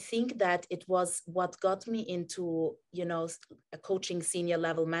I think that it was what got me into, you know, coaching senior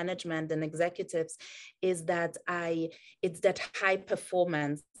level management and executives, is that it's that high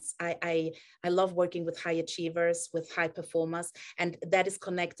performance. I love working with high achievers, with high performers, and that is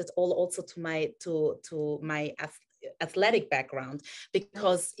connected also to my athletic background,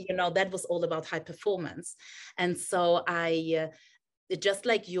 because, you know, that was all about high performance. And so just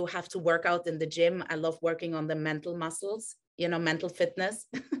like you have to work out in the gym, I love working on the mental muscles, you know, mental fitness.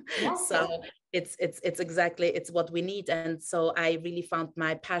 Yes. So it's exactly, it's what we need. And so I really found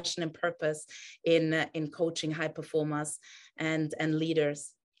my passion and purpose in coaching high performers and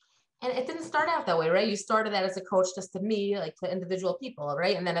leaders. And it didn't start out that way, right? You started that as a coach just to me, like to individual people,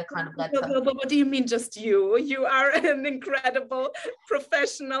 right? And then it kind of led to... But what do you mean just you? You are an incredible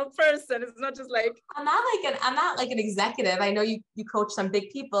professional person. It's not just like... I'm not like an executive. I know you coach some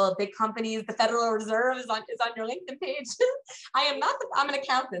big people, big companies. The Federal Reserve is on your LinkedIn page. I'm an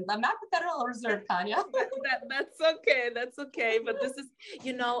accountant. I'm not the Federal Reserve, Tanya. That's okay. That's okay. But this is,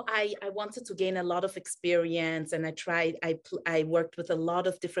 you know, I wanted to gain a lot of experience, and I worked with a lot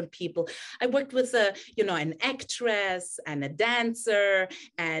of different people. I worked with an actress and a dancer,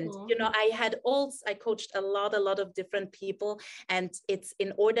 and I coached a lot of different people, and it's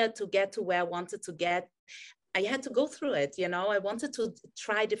in order to get to where I wanted to get, I had to go through it. You know, I wanted to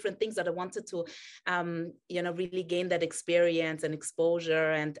try different things, that I wanted to really gain that experience and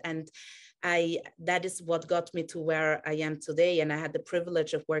exposure, and that is what got me to where I am today. And I had the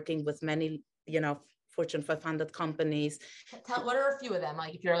privilege of working with many, Fortune 500 companies. What are a few of them?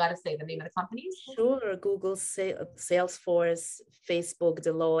 Like, if you're allowed to say the name of the companies? Sure. Google, Salesforce, Facebook,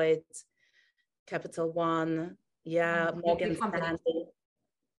 Deloitte, Capital One, Yeah, Morgan Stanley.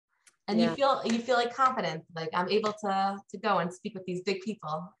 And you feel like confident, like I'm able to go and speak with these big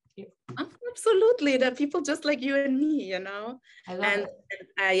people. Absolutely, they're people just like you and me, you know. I love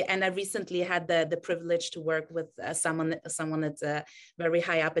it. I recently had the privilege to work with someone that's very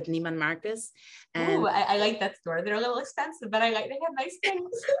high up at Neiman Marcus. And I like that store. They're a little expensive, but they have nice things.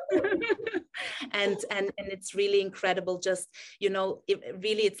 and it's really incredible. Just, you know,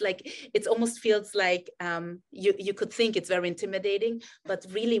 it's like, it almost feels like you could think it's very intimidating, but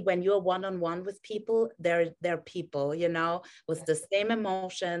really when you're one-on-one with people, they're people, you know, with the same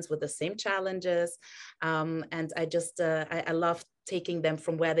emotions, with the same challenges, and I just I love taking them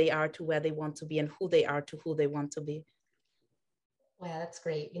from where they are to where they want to be, and who they are to who they want to be. Yeah, that's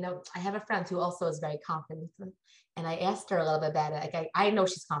great. You know, I have a friend who also is very confident, and I asked her a little bit about it. Like, I know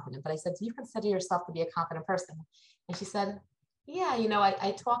she's confident, but I said, do you consider yourself to be a confident person? And she said, yeah, you know,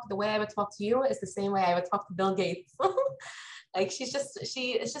 I talk, the way I would talk to you is the same way I would talk to Bill Gates. Like, she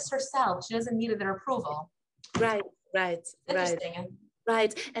is just herself. She doesn't need their approval. Right. Interesting.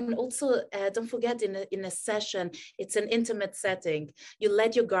 Right. And also, don't forget, in a session, it's an intimate setting. You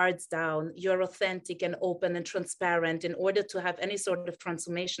let your guards down. You're authentic and open and transparent. In order to have any sort of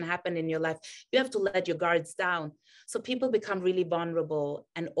transformation happen in your life, you have to let your guards down. So people become really vulnerable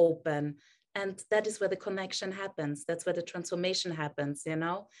and open. And that is where the connection happens. That's where the transformation happens, you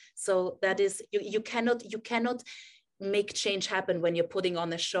know? So that is, you cannot make change happen when you're putting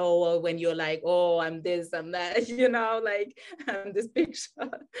on a show, or when you're like, oh, I'm this, I'm that, you know, like I'm this big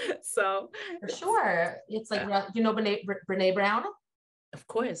shot. So for sure, it's like, you know, Brene Brown. Of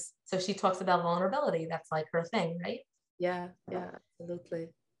course. So she talks about vulnerability. That's like her thing, right? Yeah, absolutely.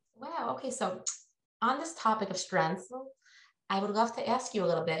 Wow. Okay, so on this topic of strengths, I would love to ask you a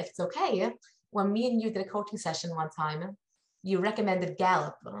little bit, if it's okay. When me and you did a coaching session one time, you recommended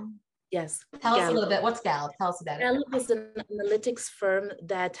Gallup. Yes. Tell us a little bit. What's Gallup? Tell us about it. Gallup is an analytics firm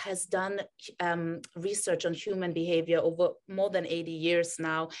that has done research on human behavior over more than 80 years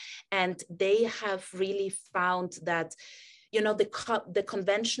now. And they have really found that, you know, the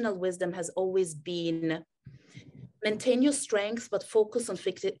conventional wisdom has always been maintain your strengths, but focus on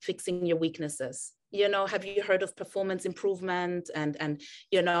fixing your weaknesses. You know, have you heard of performance improvement and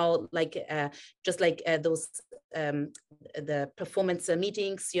you know, like just like those the performance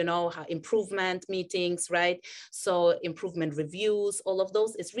meetings, you know, improvement meetings, right? So improvement reviews, all of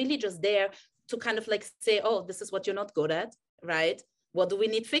those, it's really just there to kind of like say, oh, this is what you're not good at, right? What do we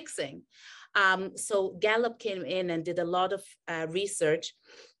need fixing? So Gallup came in and did a lot of research,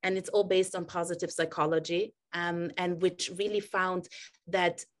 and it's all based on positive psychology, and which really found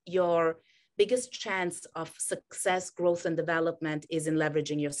that your biggest chance of success, growth, and development is in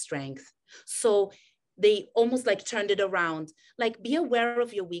leveraging your strength. So they almost like turned it around, like be aware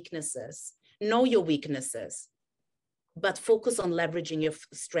of your weaknesses, know your weaknesses, but focus on leveraging your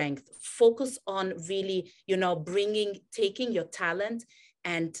strength. Focus on really, you know, taking your talent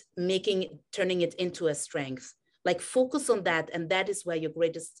and turning it into a strength. Like focus on that, and that is where your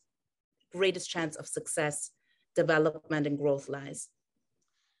greatest chance of success, development, and growth lies.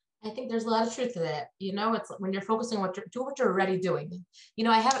 I think there's a lot of truth to that. You know, it's when you're focusing on what you're already doing. You know,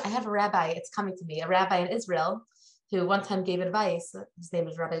 I have a rabbi, it's coming to me, a rabbi in Israel who one time gave advice. His name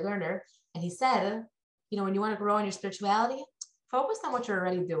is Rabbi Lerner. And he said, you know, when you want to grow in your spirituality, focus on what you're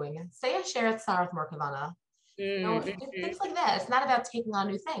already doing. Say a Sheretz Tzar with more Kavana. You know, things like that. It's not about taking on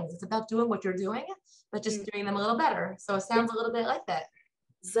new things. It's about doing what you're doing, but just doing them a little better. So it sounds a little bit like that.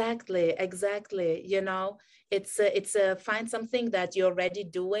 Exactly. You know, it's find something that you're already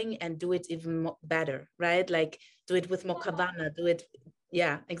doing and do it even better, right? Like do it with more kavana, do it.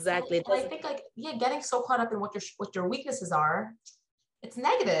 Yeah, exactly. And I think like, yeah, getting so caught up in what your weaknesses are, it's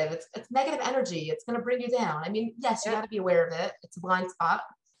negative. It's negative energy. It's going to bring you down. I mean, yes, you got to be aware of it. It's a blind spot,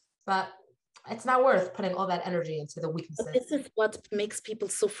 but it's not worth putting all that energy into the weaknesses. But this is what makes people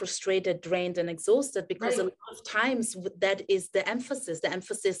so frustrated, drained, and exhausted, because a lot of times that is the emphasis. The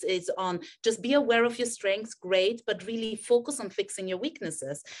emphasis is on just be aware of your strengths, great, but really focus on fixing your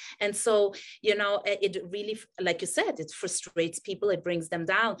weaknesses. And so, you know, it really, like you said, it frustrates people, it brings them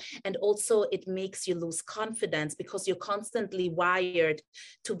down. And also it makes you lose confidence because you're constantly wired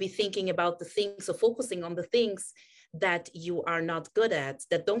to be thinking about the things or focusing on the things that you are not good at,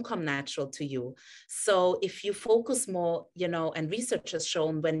 that don't come natural to you. So if you focus more, you know, and research has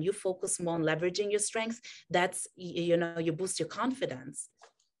shown when you focus more on leveraging your strengths, that's, you know, you boost your confidence.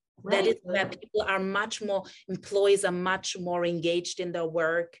 Right. That is where people are employees are much more engaged in their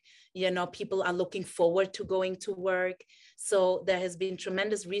work. You know, people are looking forward to going to work. So there has been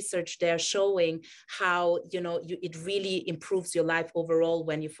tremendous research there showing how, you know, it really improves your life overall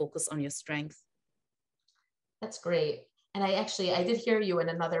when you focus on your strengths. That's great. And I did hear you in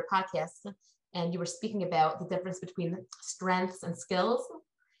another podcast, and you were speaking about the difference between strengths and skills.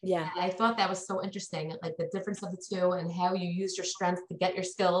 Yeah. And I thought that was so interesting, like the difference of the two and how you use your strengths to get your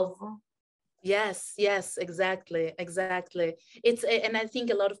skills. Yes, yes, exactly, exactly. And I think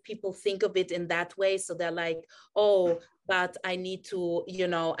a lot of people think of it in that way. So they're like, oh, but I need to,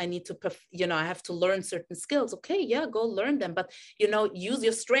 I have to learn certain skills. Okay, yeah, go learn them. But, use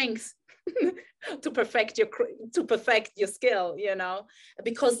your strengths to perfect your skill,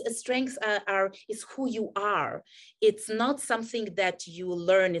 because strengths is who you are. It's not something that you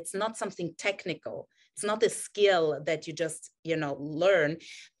learn. It's not something technical. It's not a skill that you just, learn,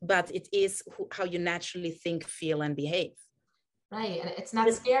 but it is how you naturally think, feel, and behave. Right. And it's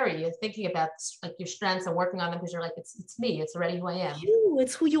not scary. You're thinking about like your strengths and working on them because you're like, it's me. It's already who I am.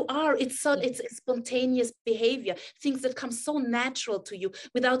 It's who you are. It's a spontaneous behavior, things that come so natural to you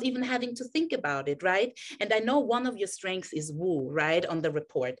without even having to think about it, right? And I know one of your strengths is woo, right, on the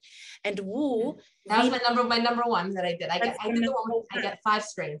report. And woo. That was my number one that I did. I did the one I get 5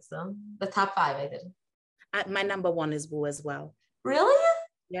 strengths, so the top 5 I did. My number 1 is woo as well. Really?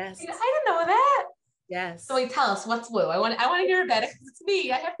 Yes. I didn't know that. Yes. So tell us, what's woo? I want to hear about it because it's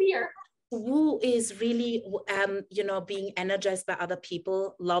me. I have to hear. Woo is really, being energized by other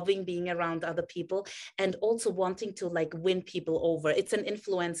people, loving being around other people, and also wanting to like win people over. It's an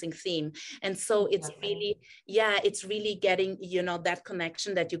influencing theme. And so it's really getting, that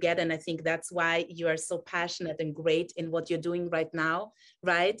connection that you get. And I think that's why you are so passionate and great in what you're doing right now,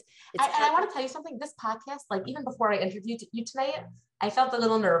 right? I want to tell you something, this podcast, like even before I interviewed you tonight, I felt a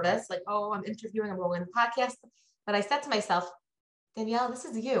little nervous, like, oh, I'm interviewing, I'm going on the podcast. But I said to myself, Danielle, this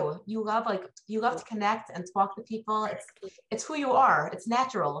is you. You love to connect and talk to people. It's who you are. It's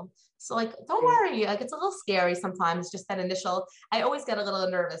natural. So like, don't worry. Like it's a little scary sometimes. Just that initial. I always get a little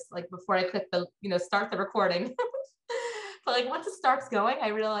nervous like before I click the start the recording. But like once it starts going, I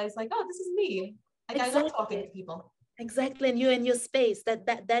realize like, oh, this is me. Like I love talking to people. Exactly. And you're in your space,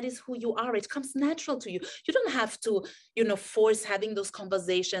 that is who you are. It comes natural to you. You don't have to, force having those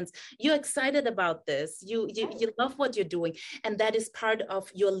conversations. You're excited about this. You love what you're doing. And that is part of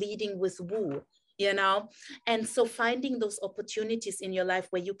your leading with woo, And so finding those opportunities in your life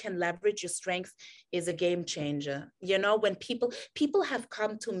where you can leverage your strengths is a game changer. When people have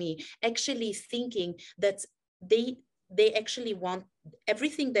come to me actually thinking that they actually want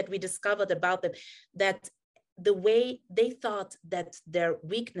everything that we discovered about them, that the way they thought that their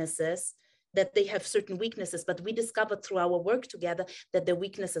weaknesses, that they have certain weaknesses, but we discovered through our work together that their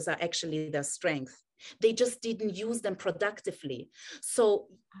weaknesses are actually their strength. They just didn't use them productively. So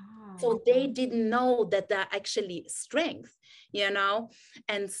they didn't know that they're actually strength,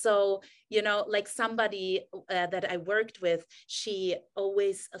 And so, like somebody that I worked with, she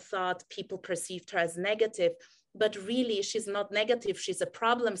always thought people perceived her as negative. But really, she's not negative. She's a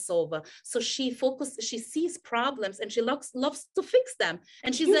problem solver. So she sees problems and she loves to fix them.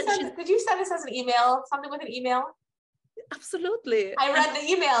 And did you send this as an email? Something with an email? Absolutely. I read the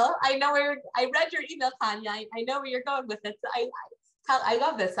email. I read your email, Tanya. I know where you're going with it. I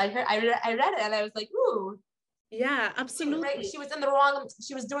love this. I read it and I was like, ooh. Yeah, absolutely. Right. She was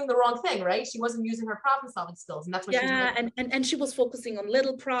doing the wrong thing, right? She wasn't using her problem solving skills. And that's what she was doing. And she was focusing on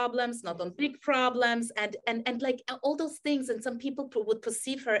little problems, not on big problems, and like all those things. And some people would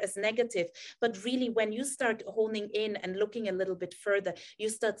perceive her as negative. But really, when you start honing in and looking a little bit further, you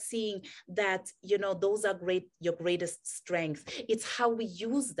start seeing that, those are your greatest strengths. It's how we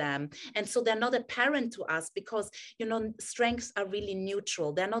use them. And so they're not apparent to us because, strengths are really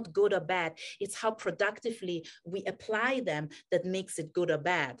neutral. They're not good or bad. It's how productively we apply them that makes it good or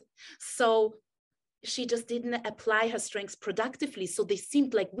bad. So she just didn't apply her strengths productively, so they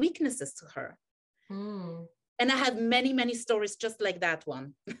seemed like weaknesses to her. And I have many, many stories just like that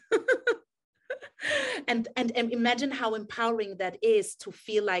one. and imagine how empowering that is to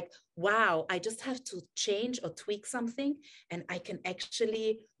feel like, wow, I just have to change or tweak something and I can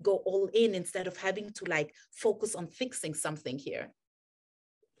actually go all in instead of having to like focus on fixing something here.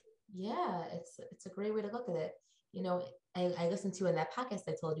 Yeah, it's a great way to look at it. I listened to in that podcast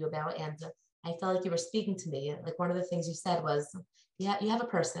I told you about, and I felt like you were speaking to me. Like one of the things you said was, yeah, you have a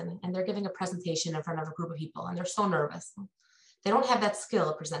person and they're giving a presentation in front of a group of people and they're so nervous. They don't have that skill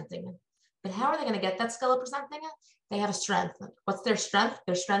of presenting. But how are they going to get that skill of presenting? They have a strength. What's their strength?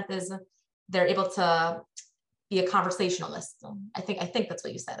 Their strength is they're able to be a conversationalist. I think that's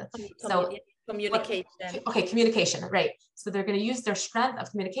what you said. So communication. Communication, right. So they're going to use their strength of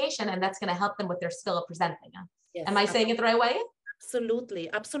communication, and that's going to help them with their skill of presenting. Yes. Am I saying it the right way? Absolutely,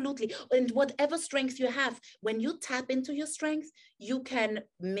 absolutely. And whatever strength you have, when you tap into your strength, you can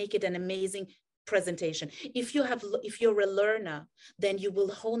make it an amazing presentation. If you're a learner, then you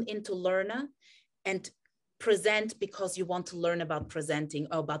will hone into learner and present because you want to learn about presenting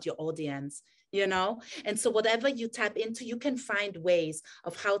or about your audience, you know? And so whatever you tap into, you can find ways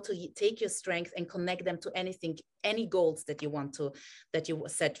of how to take your strength and connect them to anything, any goals that you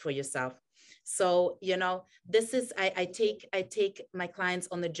set for yourself. So, you know, this is, I take my clients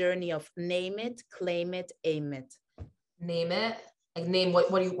on the journey of name it, claim it, aim it. Name it. Like name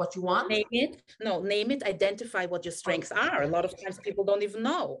what you want? Name it. No, name it, identify what your strengths are. A lot of times people don't even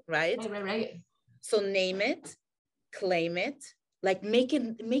know, right? Right. So name it, claim it, like make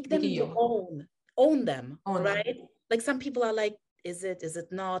them your own them, right? Like some people are like, is it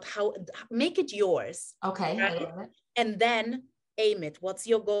not? How, make it yours. Okay, right? I love it. And then aim it. What's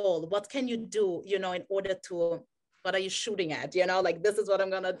your goal? What can you do, you know, in order to, what are you shooting at? You know, like this is what I'm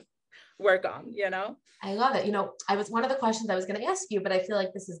gonna work on, you know? I love it. You know, one of the questions I was going to ask you, but I feel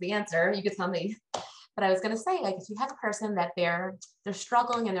like this is the answer. You could tell me. But I was going to say, like, if you have a person that they're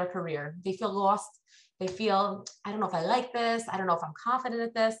struggling in their career, they feel lost, they feel, I don't know if I like this, I don't know if I'm confident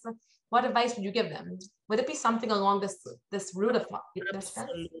at this, what advice would you give them? Would it be something along this route of this?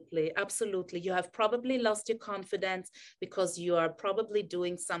 Absolutely. You have probably lost your confidence because you are probably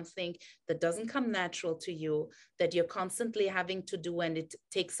doing something that doesn't come natural to you, that you're constantly having to do, and it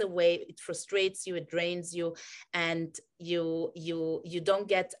takes away, it frustrates you, it drains you, and you don't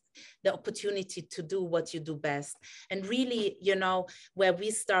get the opportunity to do what you do best. And really, you know, where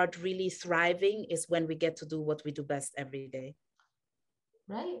we start really thriving is when we get to do what we do best every day.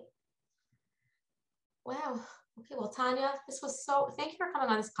 Right. Wow. Okay. Well, Tanya, thank you for coming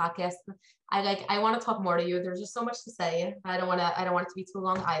on this podcast. I want to talk more to you. There's just so much to say. I don't want it to be too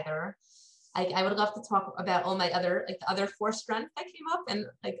long either. I would love to talk about all my other, like the other 4 strengths that came up, and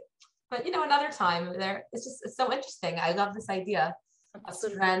like, but you know, another time there, it's so interesting. I love this idea of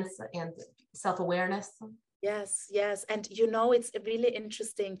strengths and self-awareness. Yes. And you know, it's really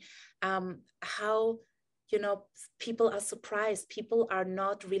interesting how, you know, people are surprised. People are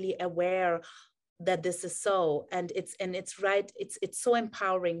not really aware that this is so, and it's right. It's so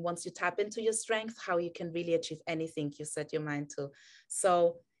empowering once you tap into your strength, how you can really achieve anything you set your mind to.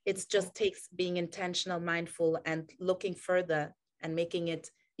 So it just takes being intentional, mindful, and looking further and making it,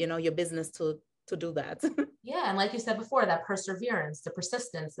 you know, your business to do that. Yeah. And like you said before, that perseverance, the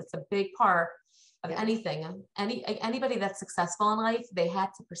persistence, it's a big part of anything. Anybody that's successful in life, they had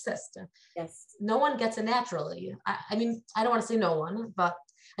to persist. Yes. No one gets it naturally. I mean, I don't want to say no one, but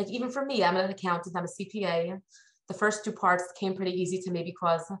like, even for me, I'm an accountant, I'm a CPA. The first 2 parts came pretty easy to me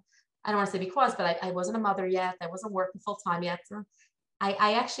because, I don't want to say because, but I wasn't a mother yet. I wasn't working full time yet.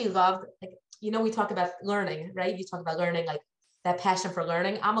 I actually loved, like, you know, we talk about learning, right? You talk about learning, like that passion for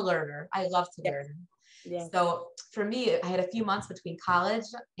learning. I'm a learner. I love to learn. Yes. So for me, I had a few months between college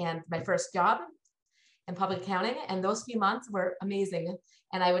and my first job in public accounting, and those few months were amazing.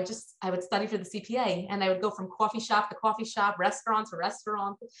 And I would study for the CPA, and I would go from coffee shop to coffee shop, restaurant to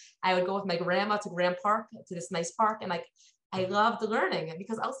restaurant. I would go with my grandma to Grand Park, to this nice park. And like, I loved learning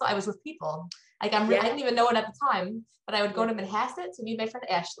because also I was with people. Like I didn't even know it at the time, but I would go to Manhasset to meet my friend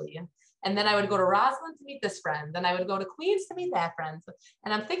Ashley. And then I would go to Roslyn to meet this friend. Then I would go to Queens to meet that friend.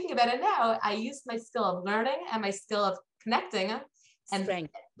 And I'm thinking about it now, I used my skill of learning and my skill of connecting and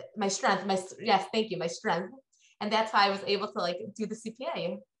my strength, my strength. And that's how I was able to like do the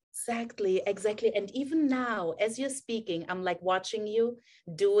CPA. Exactly. And even now, as you're speaking, I'm like watching you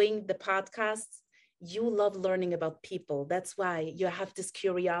doing the podcasts. You love learning about people. That's why you have this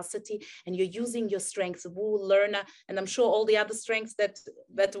curiosity and you're using your strengths, learner, and I'm sure all the other strengths that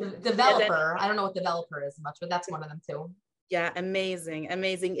developer. I don't know what developer is much, but that's one of them too. Yeah, amazing.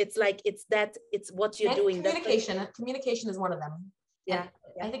 It's like, it's what you're doing. Communication is one of them. Yeah.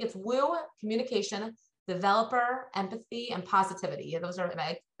 I think it's communication, developer, empathy, and positivity. Those are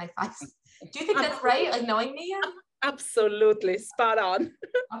my 5. Do you think that's right? Like knowing me? Absolutely, spot on.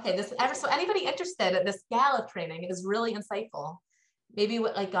 Okay, so anybody interested, this gala training is really insightful. Maybe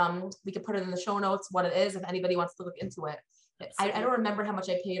like we could put it in the show notes what it is if anybody wants to look into it. I don't remember how much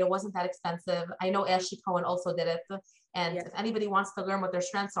I paid. It wasn't that expensive. I know Ashley Cohen also did it. And if anybody wants to learn what their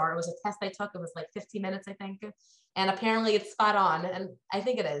strengths are, it was a test I took. It was like 15 minutes, I think. And apparently it's spot on. And I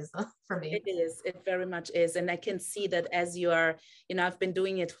think it is for me. It is. It very much is. And I can see that as you are, you know, I've been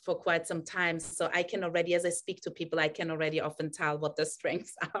doing it for quite some time. So I can already, as I speak to people, I can already often tell what their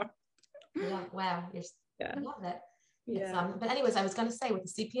strengths are. Yeah. Wow. I love that. Yeah. But anyways, I was going to say with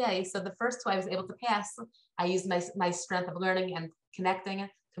the CPA, so the first 2 I was able to pass. I used my strength of learning and connecting,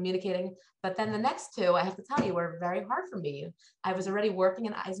 communicating. But then the next 2, I have to tell you, were very hard for me. I was already working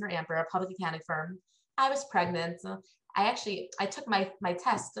in EisnerAmper, a public accounting firm. I was pregnant. I took my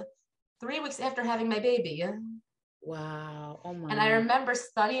test 3 weeks after having my baby. Wow. Oh my. And I remember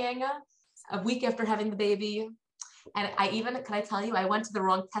studying a week after having the baby. And can I tell you, I went to the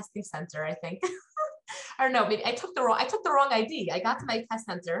wrong testing center, I think. Or no, maybe I took the wrong ID. I got to my test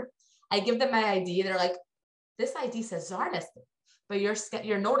center. I give them my ID. They're like, this ID says Zarnes, but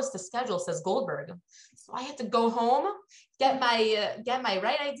your notice to schedule says Goldberg. So I had to go home, get my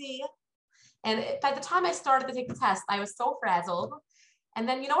right ID. And by the time I started to take the test, I was so frazzled. And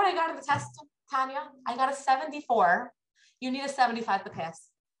then you know what I got in the test, Tanya? I got a 74. You need a 75 to pass.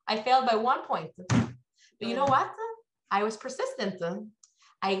 I failed by 1 point. But you know what? I was persistent.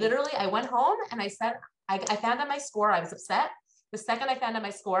 I went home and I said, I found out my score. I was upset. The second I found out my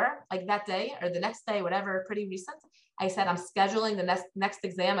score, like that day or the next day, whatever, pretty recent, I said, I'm scheduling the next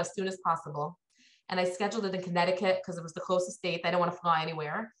exam as soon as possible. And I scheduled it in Connecticut because it was the closest state. I didn't want to fly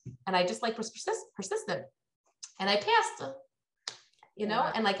anywhere. And I just was persistent. And I passed,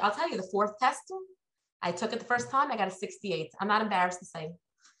 and like, I'll tell you, the fourth test, I took it the first time, I got a 68. I'm not embarrassed to say.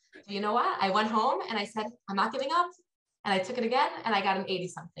 So you know what? I went home and I said, I'm not giving up. And I took it again and I got an 80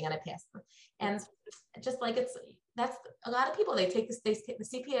 something and I passed. And just like that's a lot of people, the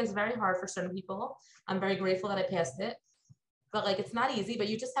CPA is very hard for certain people. I'm very grateful that I passed it, but like, it's not easy, but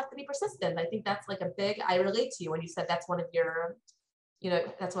you just have to be persistent. I think that's like I relate to you when you said that's one of your,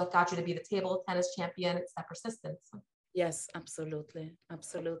 that's what got you to be the table tennis champion. It's that persistence. Yes, absolutely.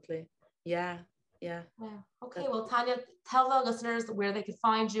 Absolutely. Yeah. Yeah. Okay. Well, Tanya, tell the listeners where they could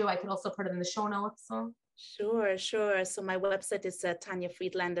find you. I could also put it in the show notes. Sure. So my website is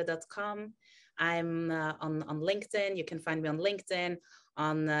tanyafriedlander.com. I'm on LinkedIn. You can find me on LinkedIn,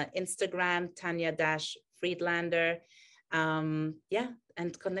 on Instagram, Tanya-Friedlander. And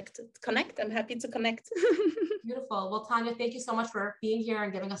connect. I'm happy to connect. Beautiful. Well, Tanya, thank you so much for being here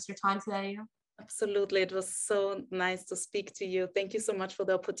and giving us your time today. Absolutely. It was so nice to speak to you. Thank you so much for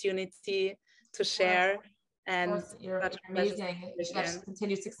the opportunity to share. And you're amazing. You have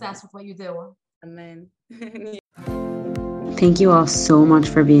continued success with what you do. Amen. Thank you all so much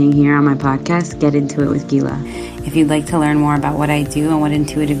for being here on my podcast, Get Into It with Gila. If you'd like to learn more about what I do and what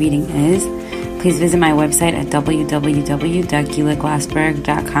intuitive eating is, please visit my website at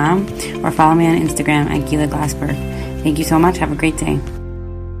www.gilaglassberg.com or follow me on Instagram at Gila Glassberg. Thank you so much. Have a great day.